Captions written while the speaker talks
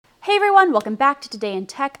Hey everyone, welcome back to Today in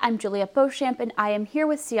Tech. I'm Juliette Beauchamp and I am here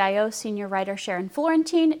with CIO senior writer Sharon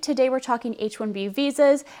Florentine. Today we're talking H-1B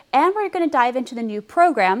visas and we're going to dive into the new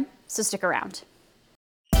program, so stick around.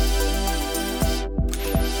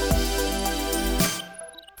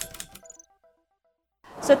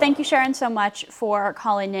 So thank you, Sharon, so much for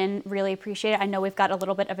calling in. Really appreciate it. I know we've got a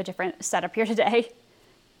little bit of a different setup here today.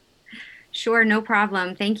 Sure, no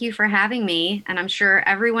problem. Thank you for having me. And I'm sure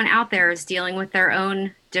everyone out there is dealing with their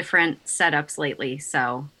own different setups lately.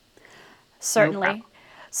 So, no Certainly. problem.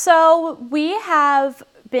 So we have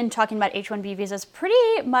been talking about H-1B visas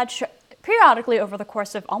pretty much periodically over the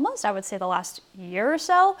course of almost, I would say, the last year or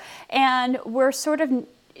so. And we're sort of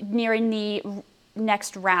nearing the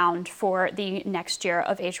next round for the next year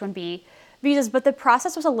of H-1B visas. But the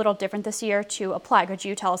process was a little different this year to apply. Could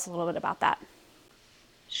you tell us a little bit about that?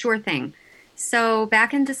 Sure thing. So,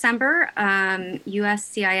 back in December,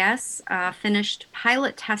 USCIS finished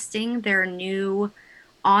pilot testing their new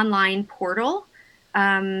online portal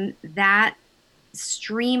that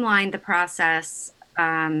streamlined the process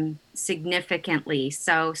significantly.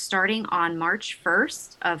 So, starting on March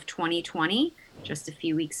 1st of 2020, just a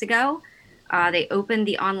few weeks ago, they opened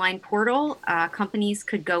the online portal. Companies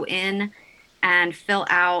could go in and fill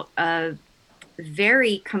out a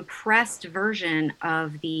very compressed version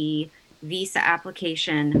of the visa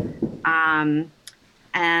application.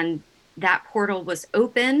 And that portal was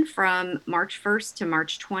open from March 1st to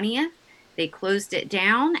March 20th. They closed it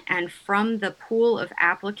down, and from the pool of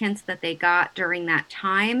applicants that they got during that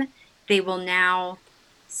time, they will now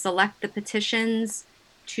select the petitions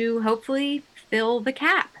to hopefully fill the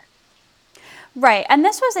cap. Right. And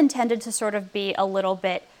this was intended to sort of be a little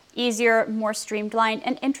bit easier, more streamlined.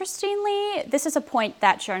 And interestingly, this is a point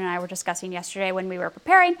that Sharon and I were discussing yesterday when we were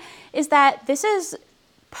preparing, is that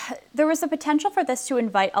there was the potential for this to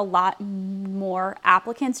invite a lot more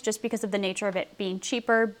applicants just because of the nature of it being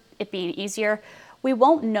cheaper, it being easier. We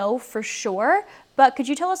won't know for sure, but could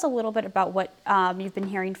you tell us a little bit about what you've been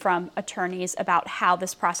hearing from attorneys about how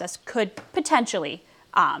this process could potentially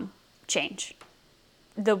change?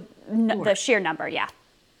 The sheer number, yeah.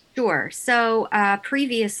 Sure. So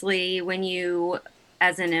previously, when you,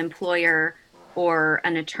 as an employer or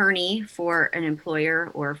an attorney for an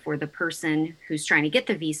employer or for the person who's trying to get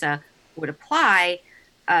the visa, would apply,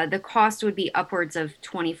 the cost would be upwards of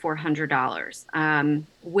 $2,400.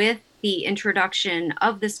 With the introduction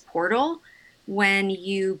of this portal, when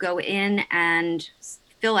you go in and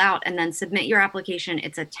fill out and then submit your application,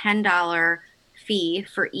 it's a $10 fee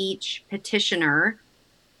for each petitioner.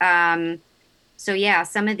 So yeah,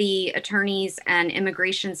 some of the attorneys and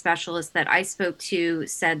immigration specialists that I spoke to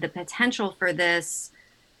said the potential for this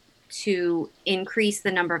to increase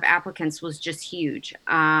the number of applicants was just huge.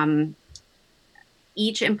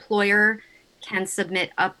 Each employer can submit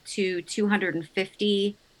up to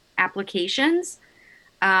 250 applications.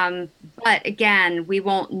 But again, we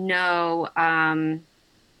won't know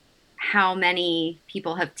how many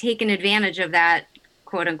people have taken advantage of that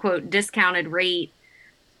quote unquote discounted rate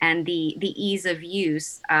and the ease of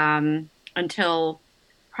use until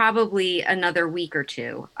probably another week or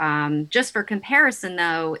two. Just for comparison,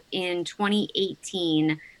 though, in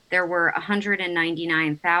 2018, there were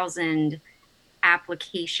 199,000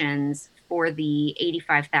 applications for the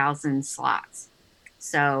 85,000 slots.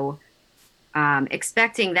 So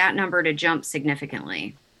expecting that number to jump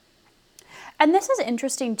significantly. And this is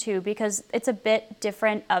interesting too because it's a bit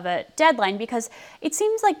different of a deadline because it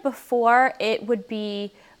seems like before it would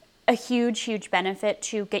be a huge, huge benefit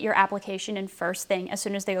to get your application in first thing as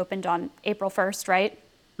soon as they opened on April 1st, right?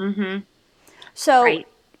 Mm-hmm. So Right.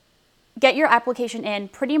 get your application in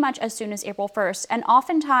pretty much as soon as April 1st. And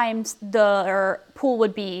oftentimes the pool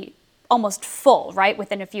would be almost full, right,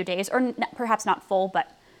 within a few days, or perhaps not full,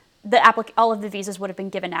 but all of the visas would have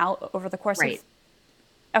been given out over the course Right.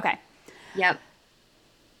 of. Okay. Yep.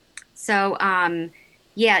 So,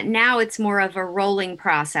 yeah, now it's more of a rolling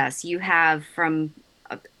process. You have from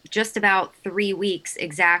just about 3 weeks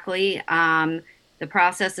exactly. The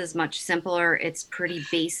process is much simpler. It's pretty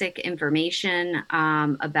basic information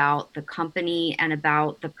about the company and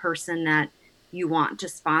about the person that you want to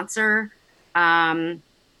sponsor.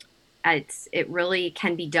 It really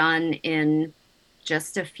can be done in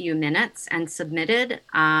just a few minutes and submitted.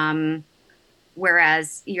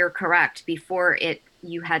 Whereas you're correct, before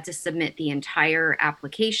you had to submit the entire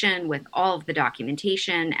application with all of the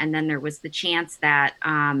documentation, and then there was the chance that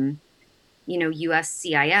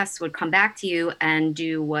USCIS would come back to you and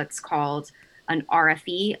do what's called an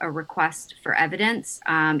RFE, a request for evidence,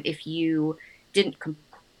 if you didn't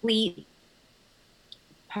complete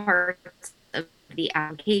parts of the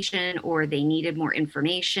application or they needed more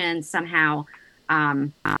information somehow.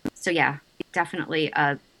 So yeah, definitely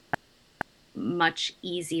a much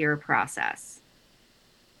easier process.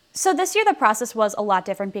 So this year the process was a lot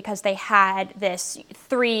different because they had this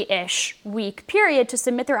 3-ish week period to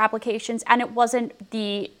submit their applications, and it wasn't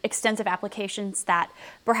the extensive applications that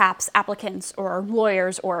perhaps applicants or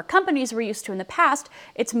lawyers or companies were used to in the past.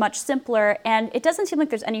 It's much simpler, and it doesn't seem like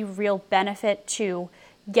there's any real benefit to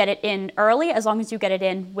get it in early as long as you get it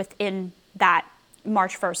in within that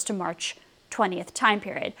March 1st to March 20th time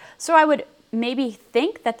period. So I would maybe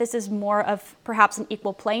think that this is more of perhaps an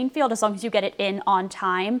equal playing field as long as you get it in on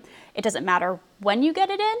time. It doesn't matter when you get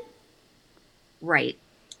it in. Right.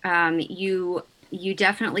 You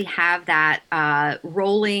definitely have that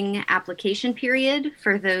rolling application period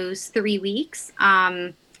for those 3 weeks.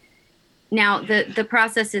 Now, the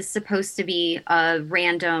process is supposed to be a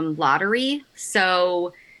random lottery.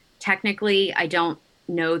 So technically, I don't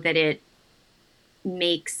know that it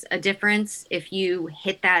makes a difference if you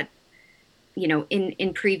hit that,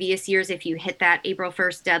 in previous years, if you hit that April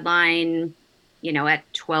 1st deadline,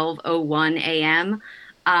 at 12:01 a.m.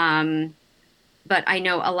 But I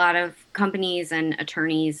know a lot of companies and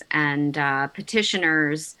attorneys and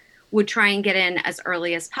petitioners would try and get in as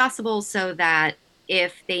early as possible so that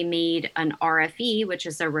if they made an RFE, which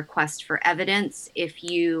is a request for evidence, if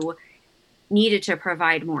you needed to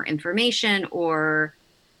provide more information or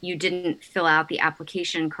you didn't fill out the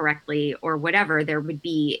application correctly or whatever, there would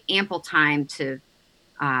be ample time to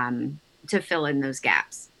fill in those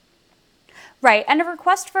gaps. Right, and a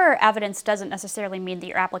request for evidence doesn't necessarily mean that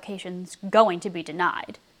your application's going to be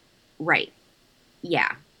denied. Right.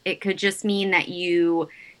 Yeah. It could just mean that you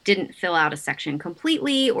didn't fill out a section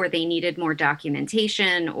completely or they needed more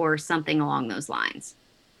documentation or something along those lines.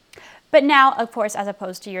 But now, of course, as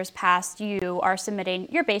opposed to years past, you are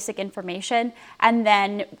submitting your basic information, and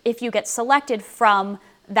then if you get selected from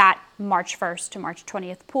that March 1st to March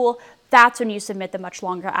 20th pool, that's when you submit the much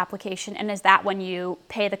longer application. And is that when you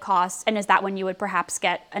pay the costs? And is that when you would perhaps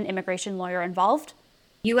get an immigration lawyer involved?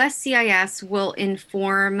 USCIS will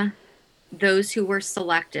inform those who were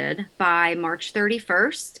selected by March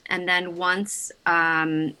 31st. And then once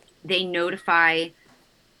they notify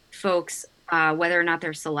folks whether or not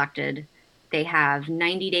they're selected, they have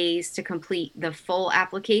 90 days to complete the full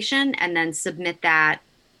application and then submit that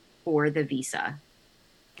for the visa.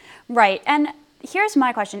 Right. And here's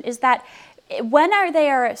my question, is that when are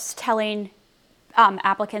they telling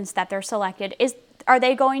applicants that they're selected, are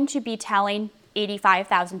they going to be telling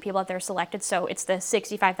 85,000 people that they're selected? So it's the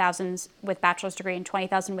 65,000 with bachelor's degree and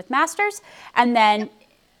 20,000 with master's. And then,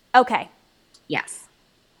 okay. Yes.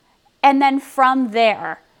 And then from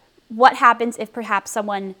there, what happens if perhaps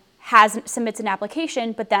someone submits an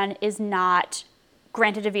application, but then is not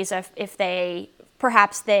granted a visa if they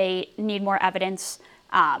need more evidence?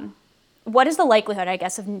 What is the likelihood, I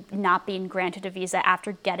guess, of not being granted a visa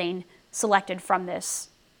after getting selected from this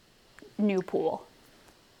new pool?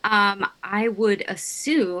 I would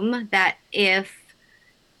assume that if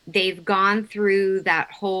they've gone through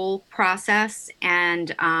that whole process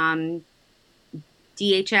and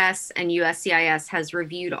DHS and USCIS has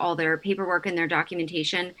reviewed all their paperwork and their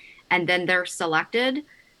documentation, and then they're selected,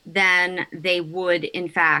 then they would, in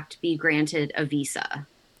fact, be granted a visa.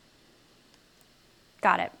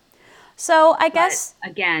 Got it. So I guess...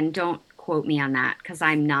 But again, don't quote me on that because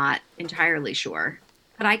I'm not entirely sure.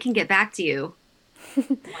 But I can get back to you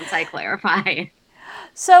once I clarify.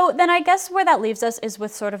 So then I guess where that leaves us is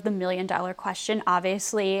with sort of the million-dollar question.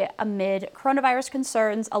 Obviously, amid coronavirus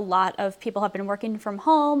concerns, a lot of people have been working from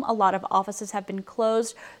home. A lot of offices have been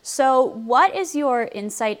closed. So what is your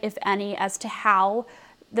insight, if any, as to how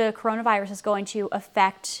the coronavirus is going to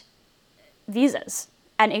affect visas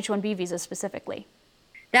and H-1B visas specifically?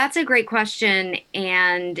 That's a great question,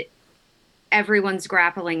 and everyone's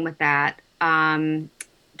grappling with that.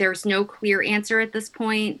 There's no clear answer at this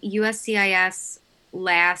point. USCIS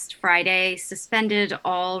last Friday suspended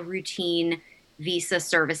all routine visa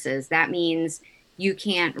services. That means you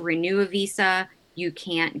can't renew a visa, you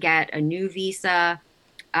can't get a new visa.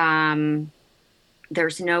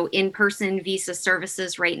 There's no in-person visa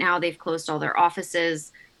services right now. They've closed all their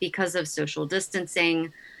offices because of social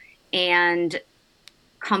distancing, and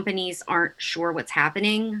companies aren't sure what's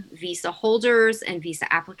happening. Visa holders and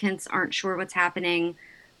visa applicants aren't sure what's happening.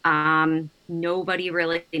 Nobody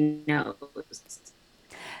really knows.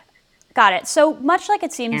 Got it. So much like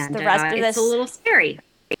it seems the rest of this... It's a little scary.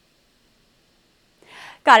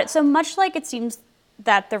 Got it. So much like it seems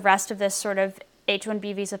that the rest of this sort of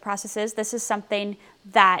H-1B visa processes. This is something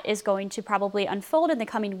that is going to probably unfold in the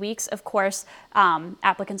coming weeks. Of course,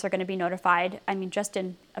 applicants are going to be notified, just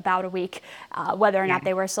in about a week, whether or not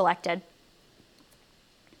they were selected.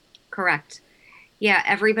 Correct. Yeah,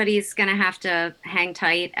 everybody's going to have to hang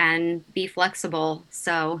tight and be flexible.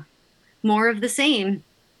 So more of the same.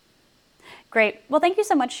 Great. Well, thank you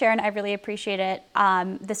so much, Sharon. I really appreciate it.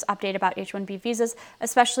 This update about H-1B visas,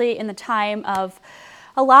 especially in the time of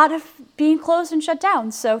a lot of being closed and shut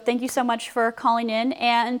down. So thank you so much for calling in.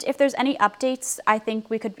 And if there's any updates, I think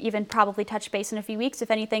we could even probably touch base in a few weeks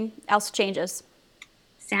if anything else changes.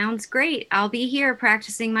 Sounds great. I'll be here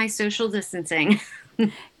practicing my social distancing.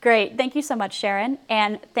 Great. Thank you so much, Sharon.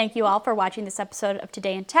 And thank you all for watching this episode of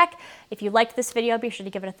Today in Tech. If you liked this video, be sure to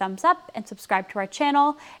give it a thumbs up and subscribe to our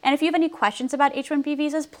channel. And if you have any questions about H-1B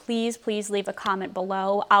visas, please leave a comment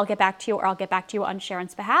below. I'll get back to you, or I'll get back to you on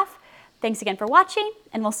Sharon's behalf. Thanks again for watching,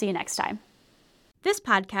 and we'll see you next time. This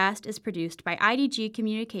podcast is produced by IDG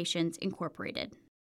Communications Incorporated.